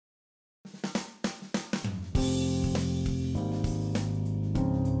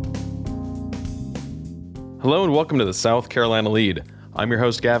Hello and welcome to the South Carolina Lead. I'm your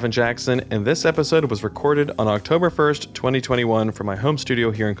host Gavin Jackson, and this episode was recorded on October 1st, 2021 from my home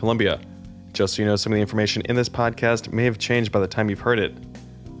studio here in Columbia. Just so you know, some of the information in this podcast may have changed by the time you've heard it.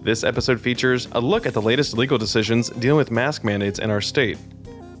 This episode features a look at the latest legal decisions dealing with mask mandates in our state.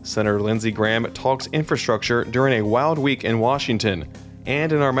 Senator Lindsey Graham talks infrastructure during a wild week in Washington.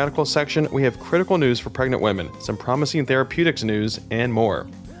 And in our medical section, we have critical news for pregnant women, some promising therapeutics news, and more.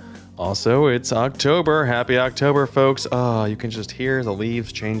 Also, it's October. Happy October, folks. You can just hear the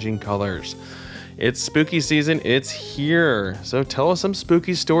leaves changing colors. It's spooky season. It's here. So tell us some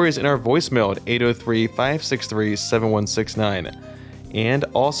spooky stories in our voicemail at 803-563-7169. And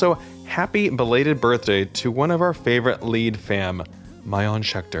also, happy belated birthday to one of our favorite lead fam, Mayan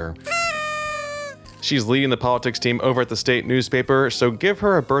Schechter. She's leading the politics team over at the state newspaper, so give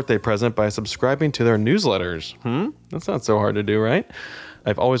her a birthday present by subscribing to their newsletters. That's not so hard to do, right?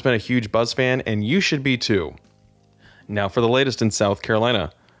 I've always been a huge Buzz fan, and you should be too. Now for the latest in South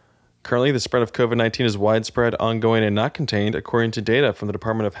Carolina. Currently, the spread of COVID-19 is widespread, ongoing, and not contained, according to data from the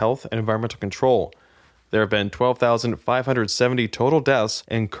Department of Health and Environmental Control. There have been 12,570 total deaths,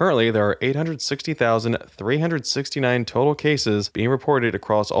 and currently there are 860,369 total cases being reported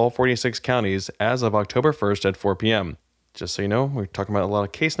across all 46 counties as of October 1st at 4 p.m. Just so you know, we're talking about a lot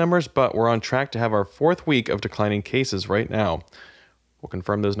of case numbers, but we're on track to have our fourth week of declining cases right now. We'll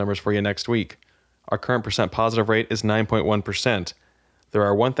confirm those numbers for you next week. Our current percent positive rate is 9.1%. There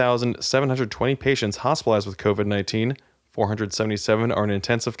are 1,720 patients hospitalized with COVID-19, 477 are in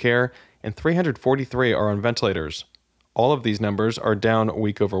intensive care, and 343 are on ventilators. All of these numbers are down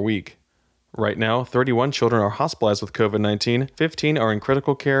week over week. Right now, 31 children are hospitalized with COVID-19, 15 are in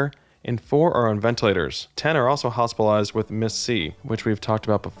critical care, and 4 are on ventilators. 10 are also hospitalized with MIS-C, which we've talked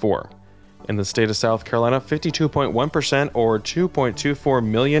about before. In the state of South Carolina, 52.1% or 2.24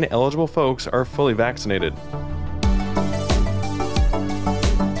 million eligible folks are fully vaccinated.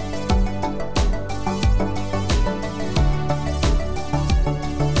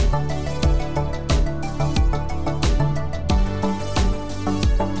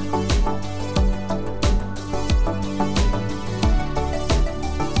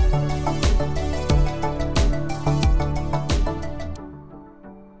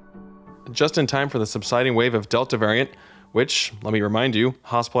 Just in time for the subsiding wave of Delta variant, which, let me remind you,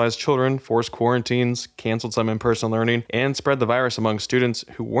 hospitalized children, forced quarantines, canceled some in-person learning, and spread the virus among students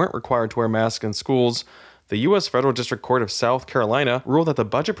who weren't required to wear masks in schools, the U.S. Federal District Court of South Carolina ruled that the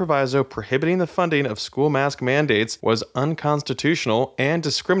budget proviso prohibiting the funding of school mask mandates was unconstitutional and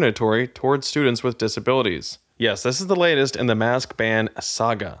discriminatory towards students with disabilities. Yes, this is the latest in the mask ban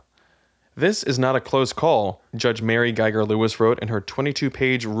saga. This is not a close call, Judge Mary Geiger Lewis wrote in her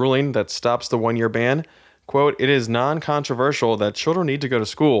 22-page ruling that stops the one-year ban. Quote, "It is non-controversial that children need to go to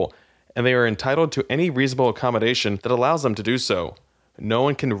school, and they are entitled to any reasonable accommodation that allows them to do so. No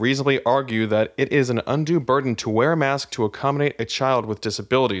one can reasonably argue that it is an undue burden to wear a mask to accommodate a child with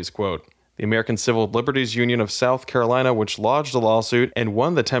disabilities," quote. The American Civil Liberties Union of South Carolina, which lodged a lawsuit and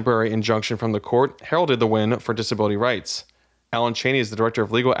won the temporary injunction from the court, heralded the win for disability rights. Alan Cheney is the Director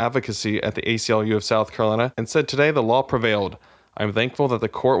of Legal Advocacy at the ACLU of South Carolina and said today the law prevailed. "I'm thankful that the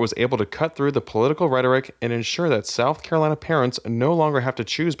court was able to cut through the political rhetoric and ensure that South Carolina parents no longer have to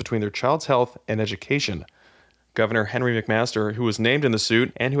choose between their child's health and education." Governor Henry McMaster, who was named in the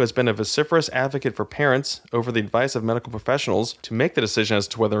suit and who has been a vociferous advocate for parents over the advice of medical professionals to make the decision as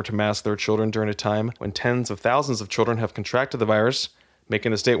to whether to mask their children during a time when tens of thousands of children have contracted the virus,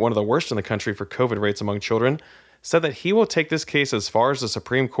 making the state one of the worst in the country for COVID rates among children, said that he will take this case as far as the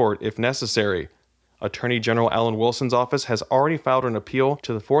Supreme Court if necessary. Attorney General Alan Wilson's office has already filed an appeal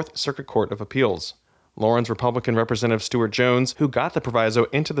to the Fourth Circuit Court of Appeals. Lawrence Republican Representative Stuart Jones, who got the proviso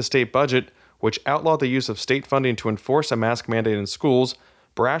into the state budget, which outlawed the use of state funding to enforce a mask mandate in schools,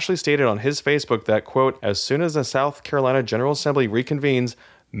 brashly stated on his Facebook that, quote, "As soon as the South Carolina General Assembly reconvenes,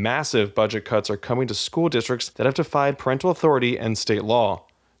 massive budget cuts are coming to school districts that have defied parental authority and state law.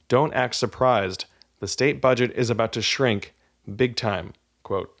 Don't act surprised. The state budget is about to shrink big time,"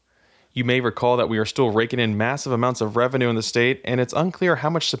 quote. You may recall that we are still raking in massive amounts of revenue in the state, and it's unclear how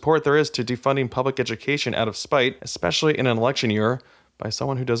much support there is to defunding public education out of spite, especially in an election year, by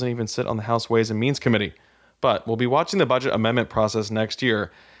someone who doesn't even sit on the House Ways and Means Committee. But we'll be watching the budget amendment process next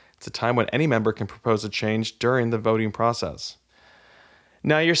year. It's a time when any member can propose a change during the voting process.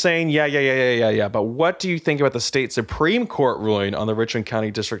 Now you're saying, yeah, but what do you think about the state Supreme Court ruling on the Richland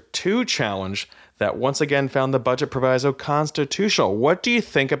County District 2 challenge that once again found the budget proviso constitutional? What do you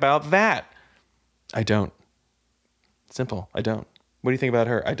think about that? I don't. Simple, I don't. What do you think about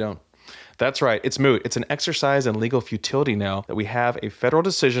her? I don't. That's right, it's moot. It's an exercise in legal futility now that we have a federal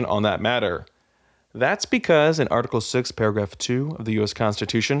decision on that matter. That's because in Article 6, Paragraph 2 of the U.S.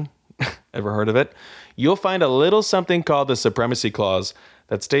 Constitution, ever heard of it? You'll find a little something called the Supremacy Clause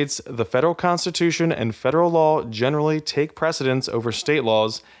that states the federal Constitution and federal law generally take precedence over state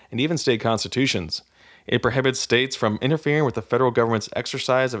laws and even state constitutions. It prohibits states from interfering with the federal government's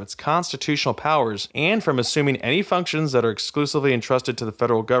exercise of its constitutional powers and from assuming any functions that are exclusively entrusted to the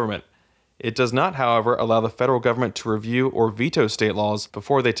federal government. It does not, however, allow the federal government to review or veto state laws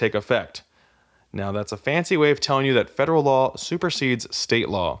before they take effect. Now, that's a fancy way of telling you that federal law supersedes state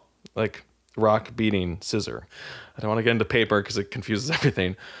law, like rock beating scissor. I don't want to get into paper because it confuses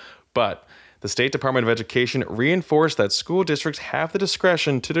everything. But the State Department of Education reinforced that school districts have the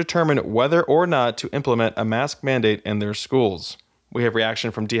discretion to determine whether or not to implement a mask mandate in their schools. We have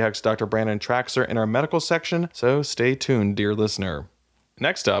reaction from DHEC's Dr. Brandon Traxler in our medical section, so stay tuned, dear listener.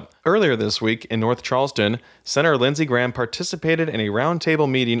 Next up, earlier this week in North Charleston, Senator Lindsey Graham participated in a roundtable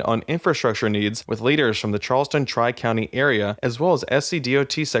meeting on infrastructure needs with leaders from the Charleston Tri-County area, as well as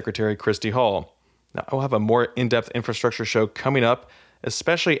SCDOT Secretary Christy Hall. Now, I'll have a more in-depth infrastructure show coming up,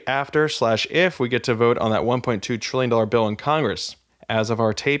 especially after/if we get to vote on that $1.2 trillion bill in Congress. As of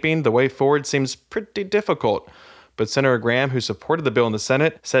our taping, the way forward seems pretty difficult. But Senator Graham, who supported the bill in the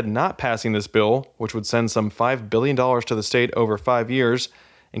Senate, said not passing this bill, which would send some $5 billion to the state over 5 years,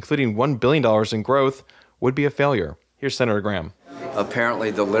 including $1 billion in growth, would be a failure. Here's Senator Graham.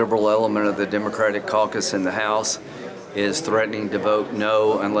 Apparently, the liberal element of the Democratic caucus in the House is threatening to vote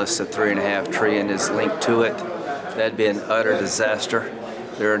no unless the $3.5 trillion is linked to it. That'd be an utter disaster.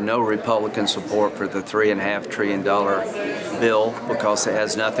 There are no Republican support for the $3.5 trillion bill because it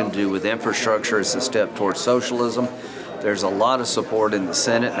has nothing to do with infrastructure. It's a step towards socialism. There's a lot of support in the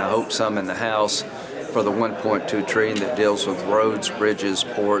Senate, and I hope some in the House, for the $1.2 trillion that deals with roads, bridges,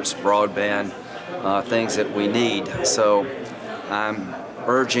 ports, broadband, things that we need. So I'm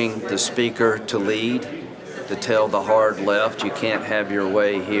urging the Speaker to lead, to tell the hard left, you can't have your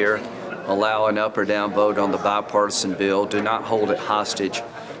way here. Allow an up or down vote on the bipartisan bill. Do not hold it hostage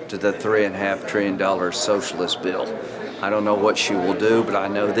to the $3.5 trillion socialist bill. I don't know what she will do, but I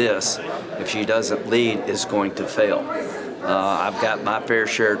know this. If she doesn't lead, it's going to fail. I've got my fair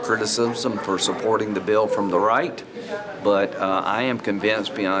share of criticism for supporting the bill from the right, but I am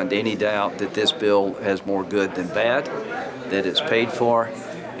convinced beyond any doubt that this bill has more good than bad, that it's paid for,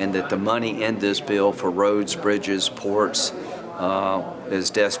 and that the money in this bill for roads, bridges, ports, is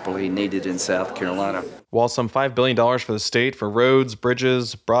desperately needed in South Carolina. While some $5 billion for the state for roads,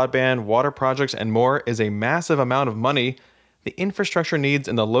 bridges, broadband, water projects, and more is a massive amount of money, the infrastructure needs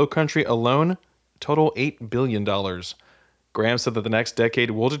in the Lowcountry alone total $8 billion. Graham said that the next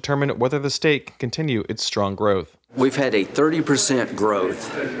decade will determine whether the state can continue its strong growth. We've had a 30%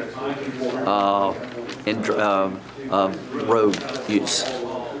 growth in road use.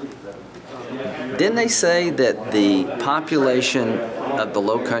 Didn't they say that the population of the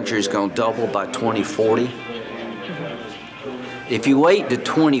Lowcountry is going to double by 2040? If you wait to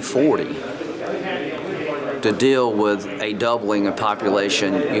 2040 to deal with a doubling of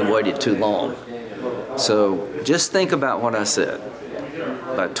population, you waited too long. So just think about what I said.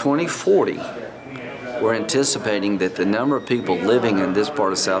 By 2040, we're anticipating that the number of people living in this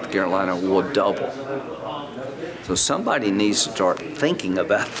part of South Carolina will double. So somebody needs to start thinking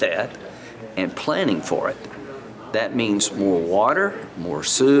about that and planning for it. That means more water, more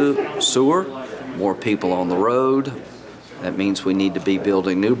sewer, more people on the road. That means we need to be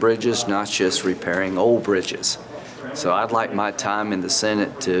building new bridges, not just repairing old bridges. So I'd like my time in the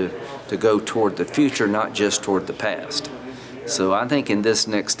Senate to go toward the future, not just toward the past. So I think in this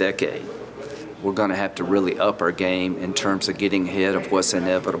next decade, we're going to have to really up our game in terms of getting ahead of what's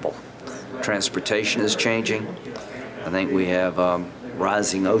inevitable. Transportation is changing. I think we have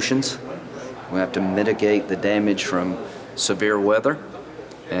rising oceans. We have to mitigate the damage from severe weather,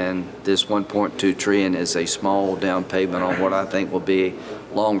 and this $1.2 trillion is a small down payment on what I think will be a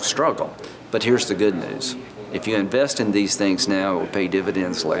long struggle. But here's the good news. If you invest in these things now, it will pay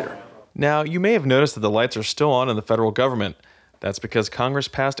dividends later. Now, you may have noticed that the lights are still on in the federal government. That's because Congress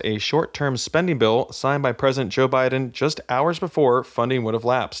passed a short-term spending bill signed by President Joe Biden just hours before funding would have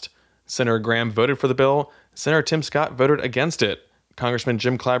lapsed. Senator Graham voted for the bill. Senator Tim Scott voted against it. Congressman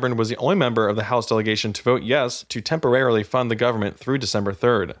Jim Clyburn was the only member of the House delegation to vote yes to temporarily fund the government through December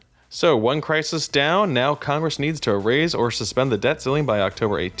 3rd. So, one crisis down, now Congress needs to raise or suspend the debt ceiling by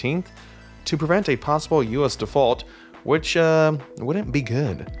October 18th to prevent a possible U.S. default, which wouldn't be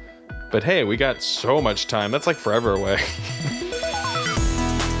good. But hey, we got so much time. That's like forever away.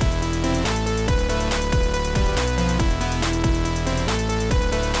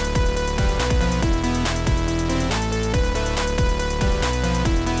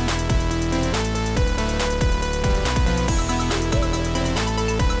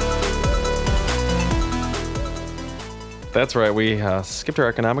 That's right. We skipped our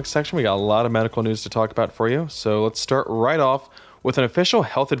economics section. We got a lot of medical news to talk about for you. So let's start right off with an official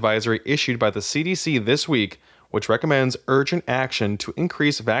health advisory issued by the CDC this week, which recommends urgent action to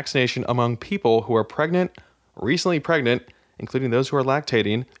increase vaccination among people who are pregnant, recently pregnant, including those who are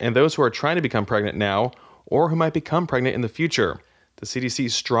lactating, and those who are trying to become pregnant now, or who might become pregnant in the future. The CDC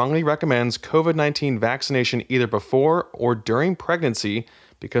strongly recommends COVID-19 vaccination either before or during pregnancy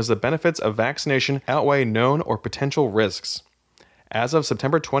because the benefits of vaccination outweigh known or potential risks. As of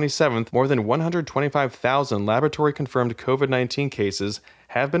September 27th, more than 125,000 laboratory-confirmed COVID-19 cases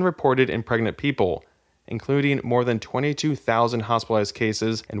have been reported in pregnant people, including more than 22,000 hospitalized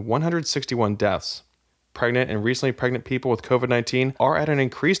cases and 161 deaths. Pregnant and recently pregnant people with COVID-19 are at an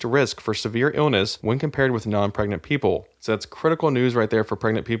increased risk for severe illness when compared with non-pregnant people. So that's critical news right there for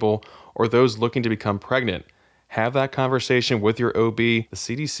pregnant people or those looking to become pregnant. Have that conversation with your OB. The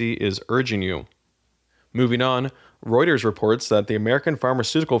CDC is urging you. Moving on, Reuters reports that the American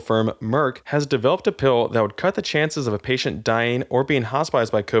pharmaceutical firm Merck has developed a pill that would cut the chances of a patient dying or being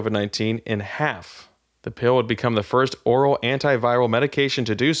hospitalized by COVID-19 in half. The pill would become the first oral antiviral medication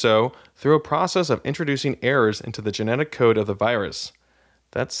to do so through a process of introducing errors into the genetic code of the virus.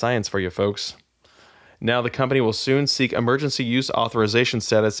 That's science for you folks. Now the company will soon seek emergency use authorization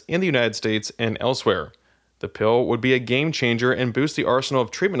status in the United States and elsewhere. The pill would be a game changer and boost the arsenal of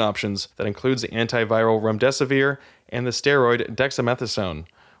treatment options that includes the antiviral remdesivir and the steroid dexamethasone,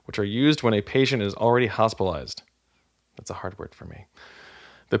 which are used when a patient is already hospitalized. That's a hard word for me.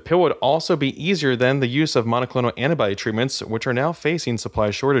 The pill would also be easier than the use of monoclonal antibody treatments, which are now facing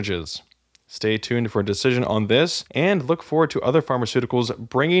supply shortages. Stay tuned for a decision on this and look forward to other pharmaceuticals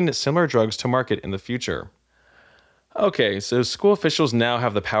bringing similar drugs to market in the future. Okay, so school officials now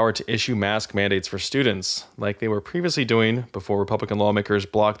have the power to issue mask mandates for students, like they were previously doing before Republican lawmakers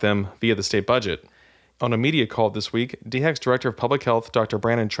blocked them via the state budget. On a media call this week, DHEC's Director of Public Health, Dr.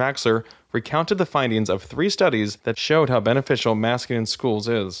 Brandon Traxler, recounted the findings of 3 studies that showed how beneficial masking in schools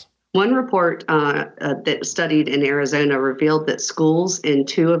is. One report that studied in Arizona revealed that schools in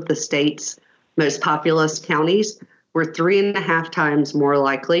 2 of the state's most populous counties were 3.5 times more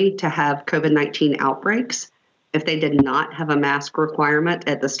likely to have COVID-19 outbreaks if they did not have a mask requirement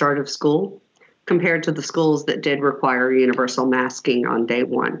at the start of school, compared to the schools that did require universal masking on day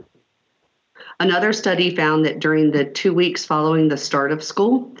 1. Another study found that during the 2 weeks following the start of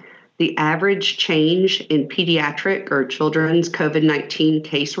school, the average change in pediatric or children's COVID-19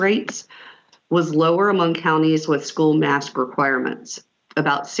 case rates was lower among counties with school mask requirements,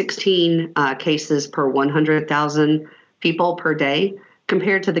 about 16 cases per 100,000 people per day,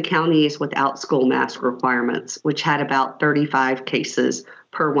 compared to the counties without school mask requirements, which had about 35 cases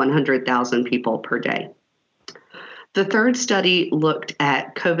per 100,000 people per day. The third study looked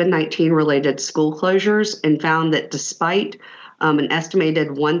at COVID-19 related school closures and found that despite an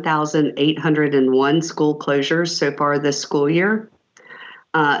estimated 1,801 school closures so far this school year,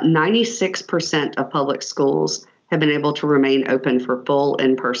 96% of public schools have been able to remain open for full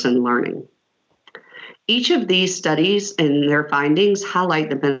in-person learning. Each of these studies and their findings highlight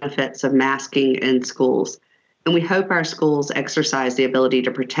the benefits of masking in schools, and we hope our schools exercise the ability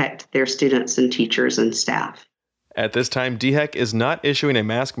to protect their students and teachers and staff. At this time, DHEC is not issuing a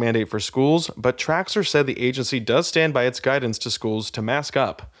mask mandate for schools, but Traxler said the agency does stand by its guidance to schools to mask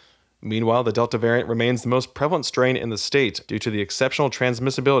up. Meanwhile, the Delta variant remains the most prevalent strain in the state due to the exceptional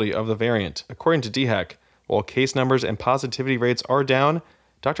transmissibility of the variant, according to DHEC. While case numbers and positivity rates are down,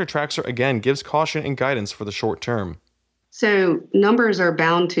 Dr. Traxler again gives caution and guidance for the short term. So numbers are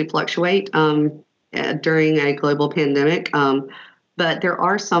bound to fluctuate during a global pandemic, but there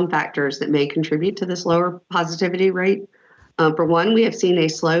are some factors that may contribute to this lower positivity rate. For one, we have seen a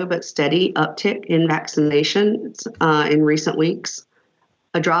slow but steady uptick in vaccinations in recent weeks.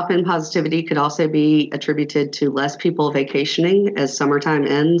 A drop in positivity could also be attributed to less people vacationing as summertime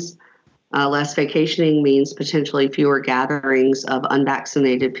ends. Less vacationing means potentially fewer gatherings of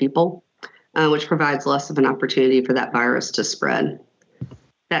unvaccinated people, which provides less of an opportunity for that virus to spread.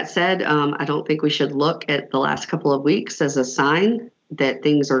 That said, I don't think we should look at the last couple of weeks as a sign that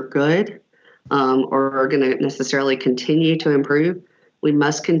things are good or are going to necessarily continue to improve. We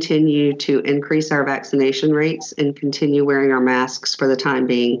must continue to increase our vaccination rates and continue wearing our masks for the time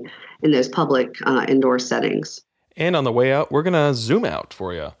being in those public indoor settings. And on the way out, we're going to zoom out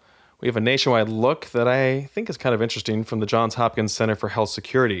for you. We have a nationwide look that I think is kind of interesting from the Johns Hopkins Center for Health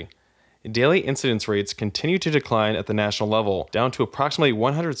Security. Daily incidence rates continue to decline at the national level, down to approximately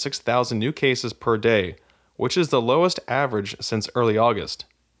 106,000 new cases per day, which is the lowest average since early August.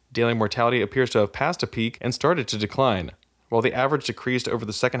 Daily mortality appears to have passed a peak and started to decline. While the average decreased over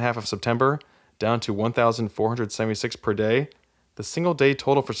the second half of September, down to 1,476 per day. The single-day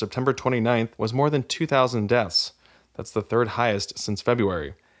total for September 29th was more than 2,000 deaths. That's the third highest since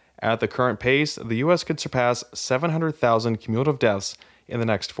February. At the current pace, the U.S. could surpass 700,000 cumulative deaths in the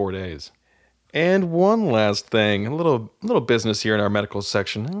next 4 days. And one last thing, a little business here in our medical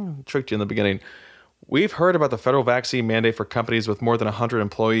section. Tricked you in the beginning. We've heard about the federal vaccine mandate for companies with more than 100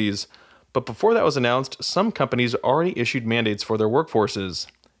 employees, but before that was announced, some companies already issued mandates for their workforces.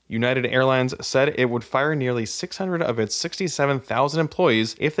 United Airlines said it would fire nearly 600 of its 67,000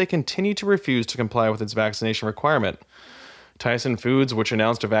 employees if they continue to refuse to comply with its vaccination requirement. Tyson Foods, which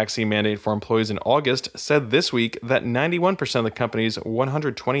announced a vaccine mandate for employees in August, said this week that 91% of the company's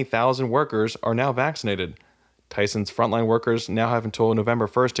 120,000 workers are now vaccinated. Tyson's frontline workers now have until November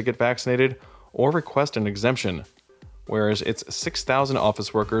 1st to get vaccinated or request an exemption, whereas its 6,000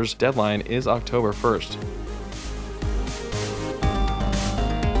 office workers' deadline is October 1st.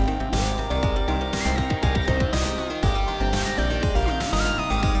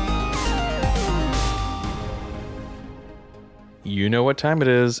 You know what time it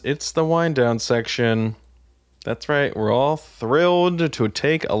is. It's the wind down section. That's right. We're all thrilled to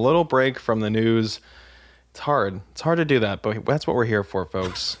take a little break from the news. It's hard. It's hard to do that, but that's what we're here for,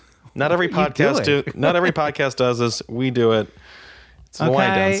 folks. Not every podcast does this. We do it. It's the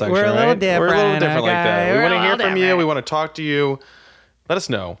wind down section, we're a little different. We're a little different like that. We want to hear from you. different. We want to talk to you. Let us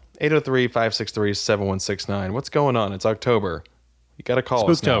know. 803-563-7169. What's going on? It's October. You got to call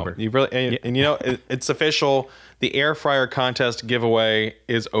us now. Spooktober. You really, and you know, it's official. The air fryer contest giveaway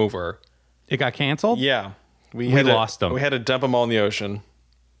is over. It got canceled? Yeah. We lost them. We had to dump them all in the ocean.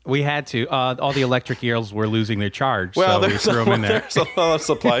 We had to. All the electric eels were losing their charge, Well, so we threw them in there. There's a lot of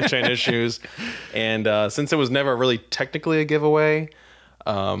supply chain issues. And since it was never really technically a giveaway,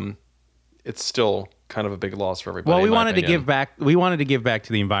 it's still kind of a big loss for everybody. Well, we wanted to give back. We wanted to give back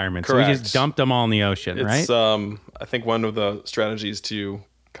to the environment, Correct. so we just dumped them all in the ocean, right? It's, I think, one of the strategies to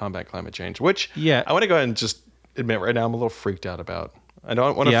combat climate change, which I want to go ahead and just admit right now I'm a little freaked out about. I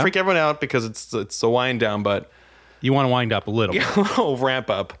don't want to freak everyone out because it's a wind down, but you want to wind up a little bit. A little ramp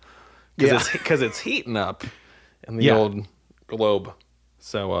up because it's heating up in the old globe.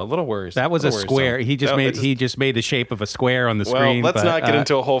 So a little worries. That was a square. He just made the shape of a square on the screen. Well, let's not get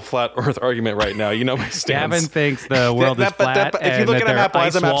into a whole flat Earth argument right now. You know my stance. Gavin thinks the world is flat. If you look at a map, why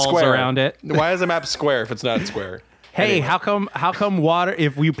is a map square around it? Why is a map square if it's not square? Hey, anyway. how come water?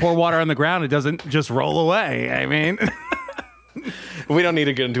 If we pour water on the ground, it doesn't just roll away. I mean. We don't need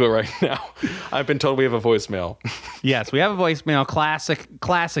to get into it right now. I've been told we have a voicemail. Yes, we have a voicemail.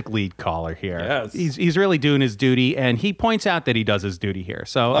 Classic lead caller here. Yes. He's really doing his duty, and he points out that he does his duty here.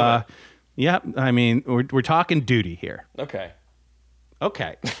 So, I mean, we're talking duty here. Okay.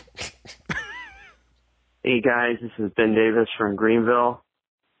 Hey guys, this is Ben Davis from Greenville.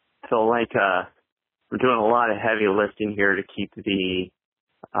 Feel like we're doing a lot of heavy lifting here to keep the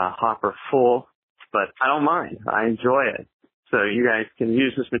hopper full, but I don't mind. I enjoy it. So you guys can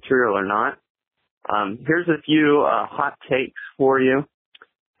use this material or not. Here's a few hot takes for you.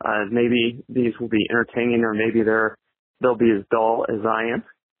 Maybe these will be entertaining, or maybe they'll be as dull as I am.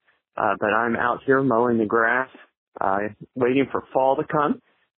 But I'm out here mowing the grass, waiting for fall to come,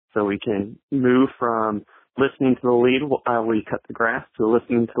 so we can move from listening to the lead while we cut the grass to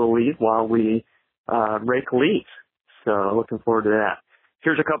listening to the lead while we rake leaves. So looking forward to that.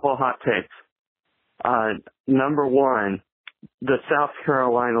 Here's a couple of hot takes. Number one, the South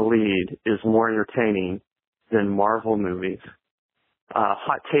Carolina lead is more entertaining than Marvel movies.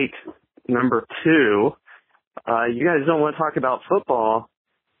 Hot take number two, you guys don't want to talk about football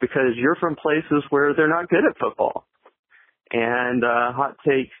because you're from places where they're not good at football. And hot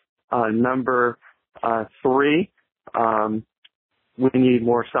take number three, we need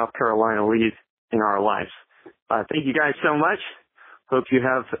more South Carolina leads in our lives. Thank you guys so much. Hope you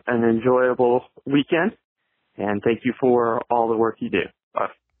have an enjoyable weekend. And thank you for all the work you do. Bye.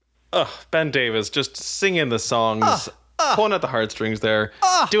 Ben Davis, just singing the songs, pulling at the heartstrings there,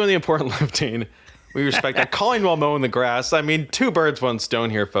 doing the important lifting. We respect that. Calling while mowing the grass. I mean, two birds, one stone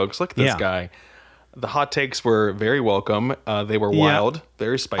here, folks. Look at this guy. The hot takes were very welcome. They were wild,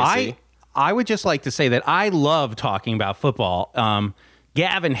 very spicy. I would just like to say that I love talking about football.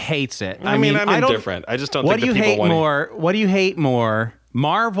 Gavin hates it. I mean, I'm indifferent. I just don't think that people want What do you hate more?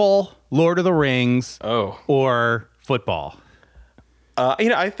 Marvel, Lord of the Rings, or football?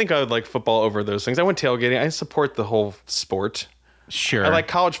 I think I would like football over those things. I went tailgating. I support the whole sport. Sure. I like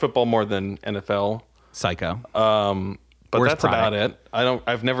college football more than NFL. Psycho. But Where's that's Pride? about it.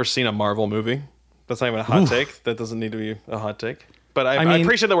 I've never seen a Marvel movie. That's not even a hot take. That doesn't need to be a hot take. But I mean,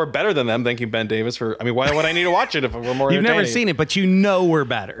 appreciate that we're better than them. Thank you, Ben Davis, for. I mean, why would I need to watch it if we're more? You've never seen it, but you know we're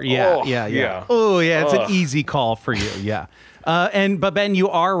better. Yeah, yeah. Oh, yeah. It's an easy call for you. Yeah. But Ben, you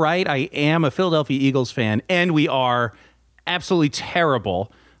are right. I am a Philadelphia Eagles fan, and we are absolutely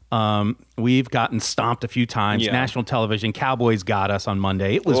terrible. We've gotten stomped a few times. Yeah. National television. Cowboys got us on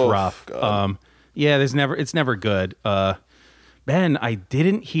Monday. It was rough. Yeah, it's never good. Ben, I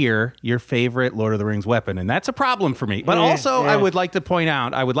didn't hear your favorite Lord of the Rings weapon, and that's a problem for me. But also, I would like to point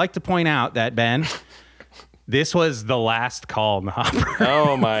out that, Ben, this was the last call in the hopper.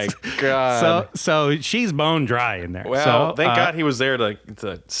 Oh my God. So she's bone dry in there. Well, so, thank God he was there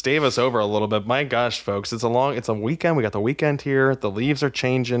to stave us over a little bit. My gosh, folks, it's a weekend. We got the weekend here. The leaves are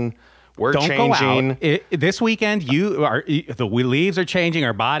changing. We're don't changing. Go out. This weekend, the leaves are changing.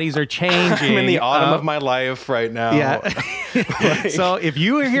 Our bodies are changing. I'm in the autumn of my life right now. Yeah. So if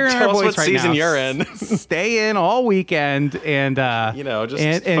you are hearing our voice right season now, you're in. Stay in all weekend and just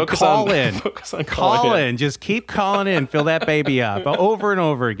and focus call on, in. Focus on call in. Just keep calling in. Fill that baby up over and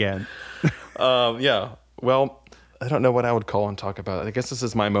over again. Yeah. Well, I don't know what I would call and talk about. I guess this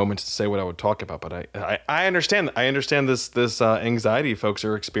is my moment to say what I would talk about. But I understand. I understand this anxiety folks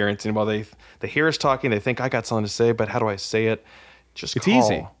are experiencing while they hear us talking. They think I got something to say, but how do I say it? It's call.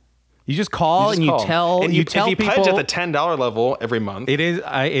 Easy. You just call and you tell if people. You pledge at the $10 level every month. It is.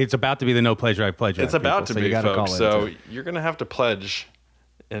 It's about to be the No Pledge Drive pledge. It's about to be, folks. So you're gonna have to pledge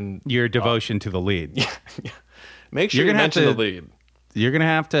and your devotion to the lead. Yeah. Make sure you mention the lead. You're gonna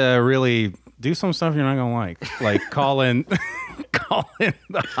have to really do some stuff you're not gonna like call in the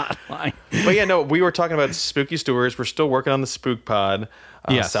hotline. But yeah, no, we were talking about spooky stories. We're still working on the Spook Pod.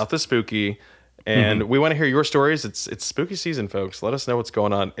 Yes. South is Spooky. And we want to hear your stories. It's spooky season, folks. Let us know what's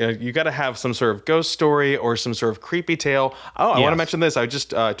going on. You got to have some sort of ghost story or some sort of creepy tale. Oh, I want to mention this. I just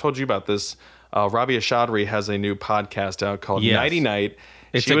told you about this. Rabia Chaudhry has a new podcast out called Nighty Night.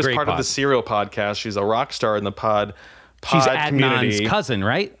 She was part of the Serial podcast. She's a rock star in the pod She's community. Adnan's cousin,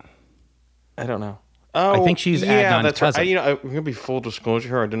 right? I don't know. Oh, I think she's Adnan's cousin. Right. I'm gonna be full disclosure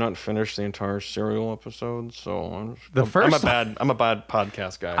here. I did not finish the entire Serial episode, so I'm a bad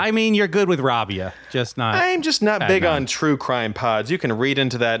podcast guy. I mean, you're good with Rabia, just not. I'm just not big on true crime pods. You can read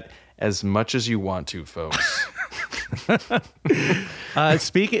into that as much as you want to, folks.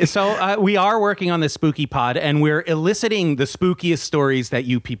 We are working on the Spooky Pod, and we're eliciting the spookiest stories that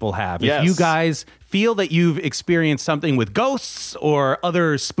you people have. Yes. If you guys feel that you've experienced something with ghosts or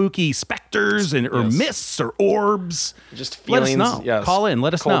other spooky specters or mists or orbs, just feelings. Let us know. Yes. Call in.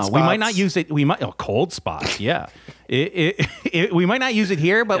 Let us cold know. Spots. We might not use it. Cold spots. Yeah. We might not use it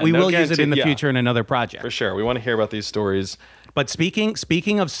here, but we will use it in the future in another project. For sure. We want to hear about these stories. But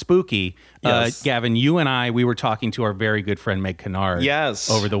speaking of spooky, Gavin, you and we were talking to our very good friend Meg Kennard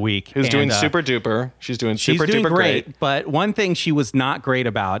over the week. Who's doing super duper. She's doing super duper great. But one thing she was not great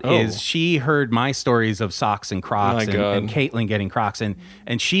about is she heard my stories of socks and Crocs and Caitlin getting Crocs. And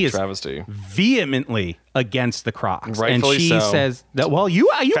she is vehemently against the Crocs. Rightfully and she says that, well, you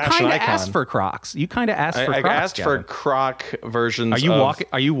kind of asked for Crocs. You kind of asked for Crocs, I asked Gavin. for Croc versions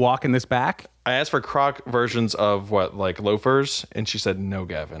Are you walking this back? I asked for Croc versions of like loafers, and she said no,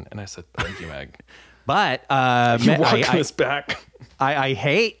 Gavin. And I said, thank you, Meg. But you walking this back. I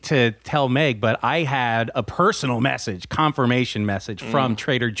hate to tell Meg, but I had a personal confirmation message from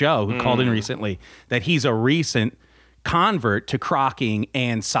Trader Joe, who called in recently, that he's a recent convert to crocking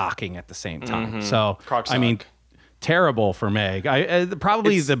and socking at the same time. So, I mean, terrible for Meg.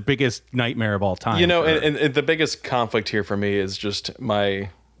 Probably the biggest nightmare of all time. You know, and the biggest conflict here for me is just my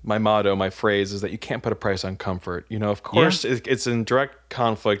motto, my phrase is that you can't put a price on comfort. You know, of course, it's in direct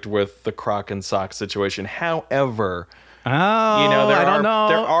conflict with the Croc and sock situation. However, there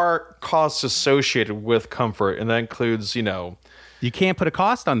are costs associated with comfort, and that includes, you can't put a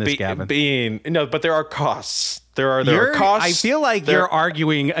cost on this, Gavin. But there are costs. There are costs. I feel like you're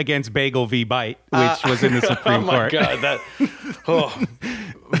arguing against Bagel v. Bite, which was in the Supreme Court. Oh my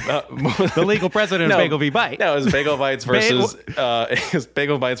God, the legal precedent of Bagel v. Bite. No, it was Bagel Bites versus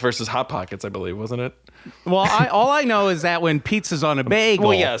Bagel Bites versus Hot Pockets, I believe, wasn't it? Well, all I know is that when pizza's on a bagel,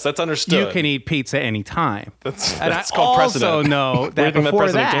 well, yes, that's understood. You can eat pizza anytime. That's I called precedent. Also know that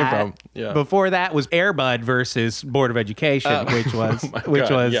before that was Air Bud versus Board of Education, which was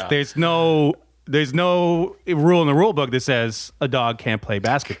there's no rule in the rule book that says a dog can't play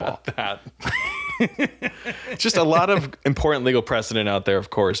basketball. Just a lot of important legal precedent out there, of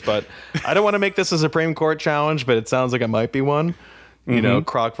course, but I don't want to make this a Supreme Court challenge, but it sounds like it might be one. You know,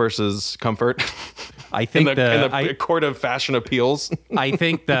 Croc versus comfort. I think in the Court of Fashion Appeals. I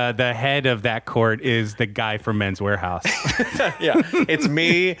think the head of that court is the guy from Men's Warehouse. Yeah, it's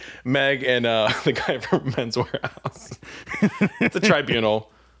me, Meg, and the guy from Men's Warehouse. It's a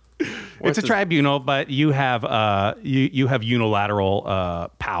tribunal. It's a tribunal, but you have you have unilateral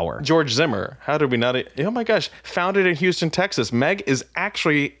power. George Zimmer. How did we not? Oh my gosh! Founded in Houston, Texas. Meg is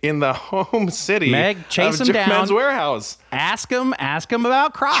actually in the home city. Meg, chase him down. Men's Warehouse. Ask him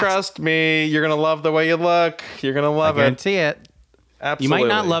about Crocs. Trust me, you're gonna love the way you look. You're gonna love I guarantee it. Absolutely. You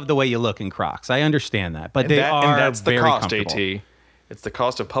might not love the way you look in Crocs. I understand that, but they are and that's the very cost. comfortable. At it's the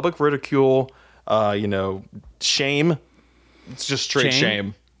cost of public ridicule. Shame. It's just straight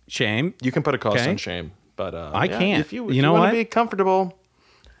shame. Shame. You can put a cost on shame, but I can't. If you know want what? to be comfortable,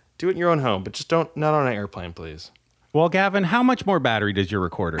 do it in your own home, but just not on an airplane, please. Well, Gavin, how much more battery does your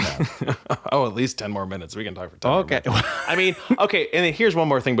recorder have? At least 10 more minutes. We can talk for 10 Okay. more minutes. I mean, okay, and then here's one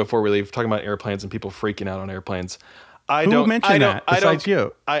more thing before we leave, talking about airplanes and people freaking out on airplanes. Who mentioned that besides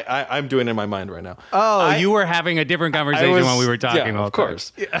you? I'm doing it in my mind right now. Oh, you were having a different conversation when we were talking. Yeah, of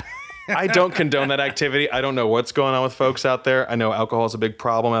course. Yeah. I don't condone that activity. I don't know what's going on with folks out there. I know alcohol is a big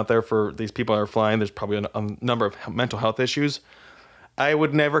problem out there for these people that are flying. There's probably a number of mental health issues. I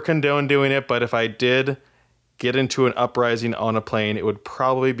would never condone doing it, but if I did get into an uprising on a plane, it would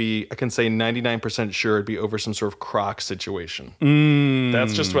probably be, I can say 99% sure it'd be over some sort of Croc situation.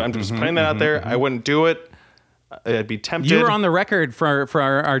 That's just what I'm just putting that out there. I wouldn't do it. I'd be tempted. You were on the record for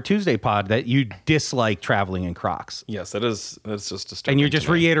our Tuesday pod that you dislike traveling in Crocs. Yes, that's just disturbing. And you're just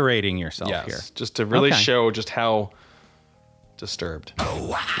reiterating yourself here. Just to really show just how disturbed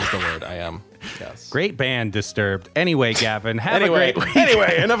is the word I am. Yes. Great band, Disturbed. Anyway, Gavin, have a great week.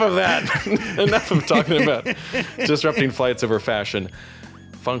 Anyway, enough of that. Enough of talking about disrupting flights over fashion.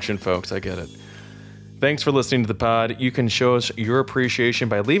 Function, folks, I get it. Thanks for listening to the pod. You can show us your appreciation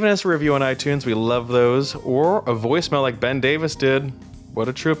by leaving us a review on iTunes. We love those. Or a voicemail like Ben Davis did. What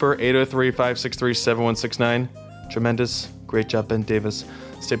a trooper. 803-563-7169. Tremendous. Great job, Ben Davis.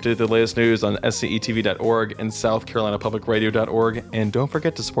 Stay up to the latest news on scetv.org and southcarolinapublicradio.org. And don't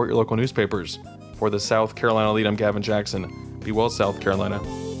forget to support your local newspapers. For the South Carolina lead, I'm Gavin Jackson. Be well, South Carolina.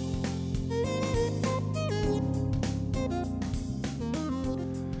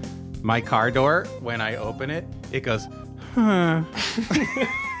 My car door, when I open it, it goes, huh.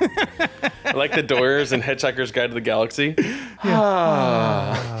 Like the doors in Hitchhiker's Guide to the Galaxy.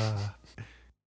 Yeah.